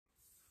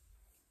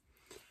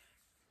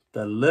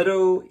The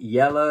Little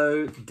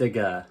Yellow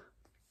Digger.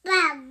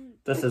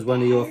 This is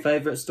one of your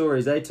favourite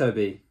stories, eh,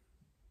 Toby?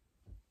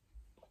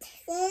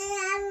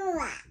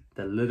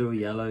 The Little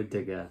Yellow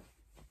Digger.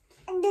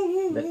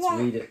 Let's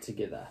read it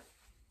together.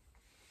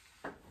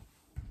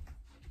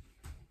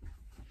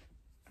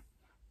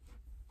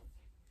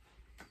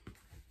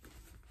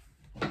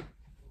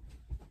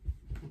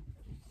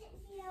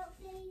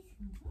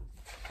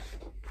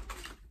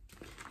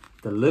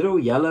 The Little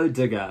Yellow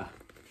Digger.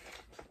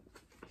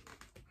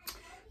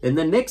 In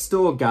the next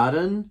door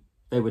garden,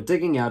 they were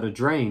digging out a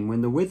drain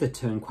when the weather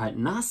turned quite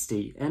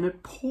nasty and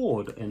it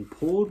poured and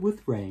poured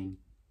with rain.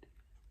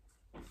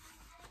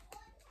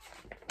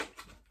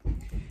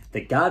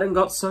 The garden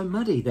got so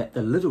muddy that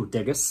the little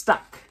digger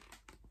stuck.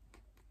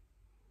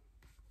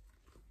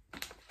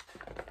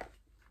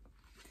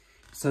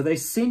 So they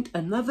sent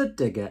another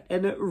digger,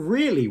 and it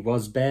really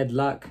was bad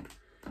luck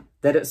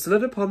that it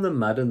slid upon the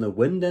mud in the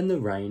wind and the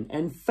rain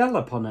and fell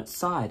upon its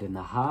side in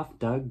the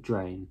half-dug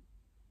drain.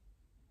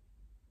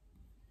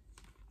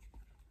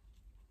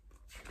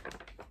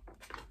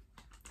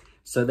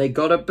 So they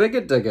got a bigger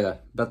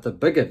digger, but the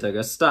bigger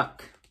digger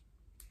stuck.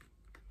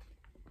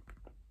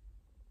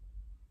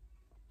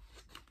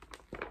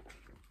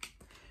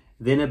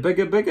 Then a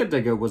bigger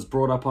digger was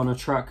brought up on a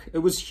truck. It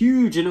was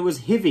huge and it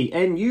was heavy,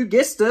 and you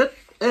guessed it,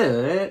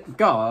 it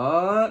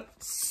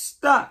got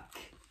stuck.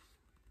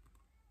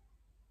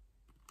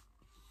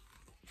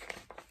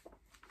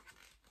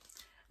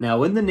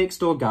 Now in the next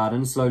door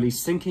garden, slowly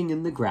sinking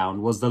in the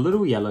ground, was the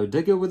little yellow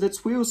digger with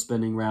its wheels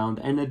spinning round,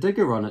 and a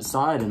digger on its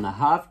side in the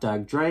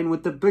half-dug drain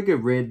with the bigger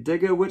red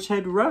digger which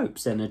had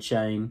ropes and a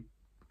chain.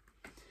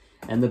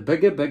 And the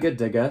bigger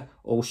digger,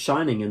 all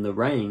shining in the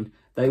rain,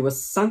 they were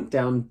sunk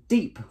down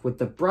deep with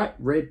the bright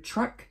red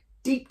truck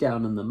deep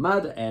down in the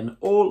mud, and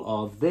all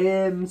of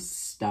them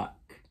stuck.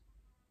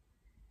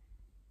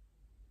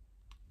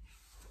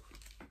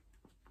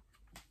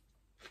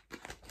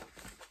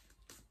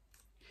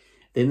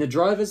 Then the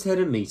drivers had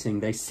a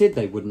meeting. They said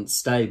they wouldn't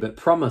stay, but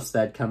promised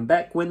they'd come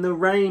back when the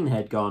rain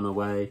had gone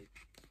away.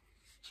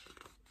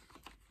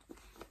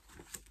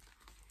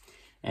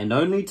 And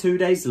only 2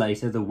 days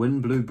later, the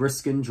wind blew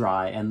brisk and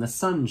dry, and the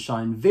sun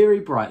shined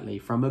very brightly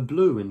from a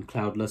blue and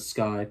cloudless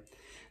sky.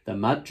 The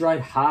mud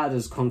dried hard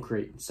as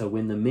concrete, so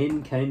when the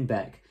men came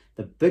back,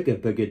 the bigger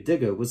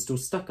digger was still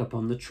stuck up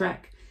on the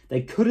track.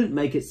 They couldn't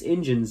make its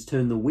engines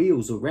turn the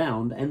wheels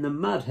around, and the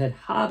mud had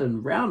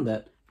hardened round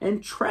it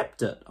and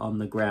trapped it on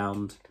the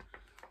ground.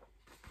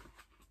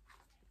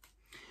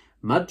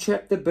 Mud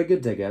trapped the bigger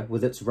digger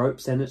with its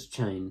ropes and its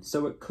chain,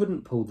 so it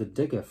couldn't pull the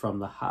digger from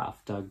the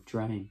half-dug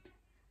drain.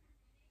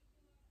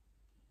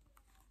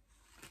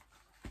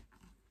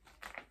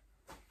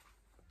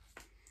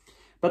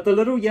 But the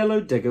little yellow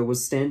digger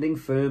was standing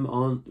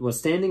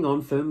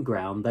on firm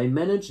ground. They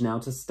managed now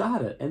to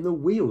start it, and the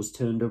wheels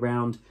turned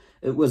around.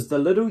 It was the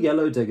little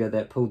yellow digger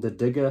that pulled the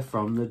digger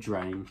from the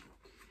drain.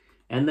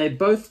 And they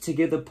both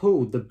together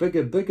pulled the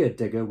bigger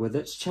digger with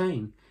its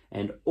chain,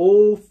 and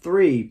all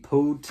three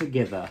pulled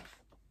together,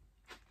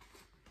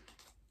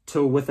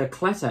 till with a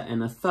clatter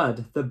and a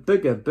thud, the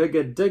bigger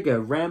digger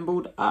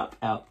rambled up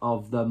out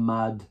of the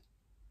mud.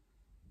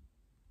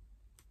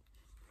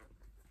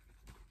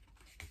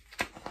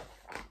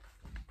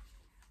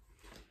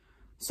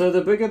 So the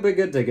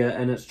bigger digger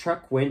and its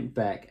truck went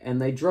back, and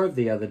they drove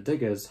the other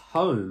diggers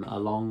home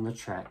along the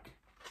track.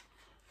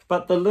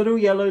 But the little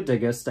yellow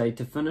digger stayed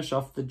to finish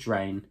off the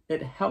drain.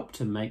 It helped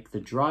to make the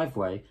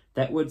driveway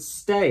that would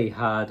stay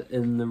hard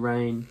in the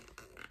rain.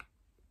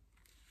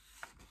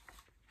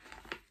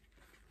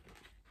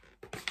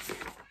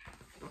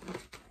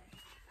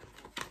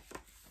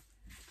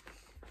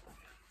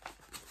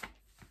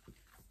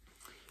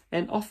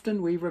 And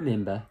often we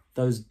remember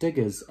those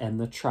diggers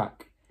and the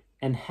truck,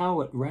 and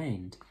how it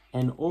rained,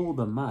 and all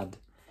the mud,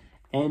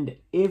 and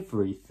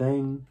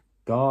everything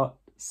got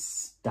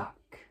stuck.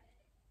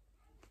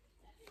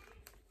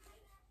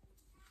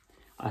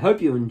 I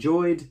hope you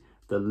enjoyed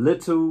The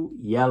Little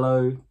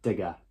Yellow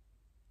Digger.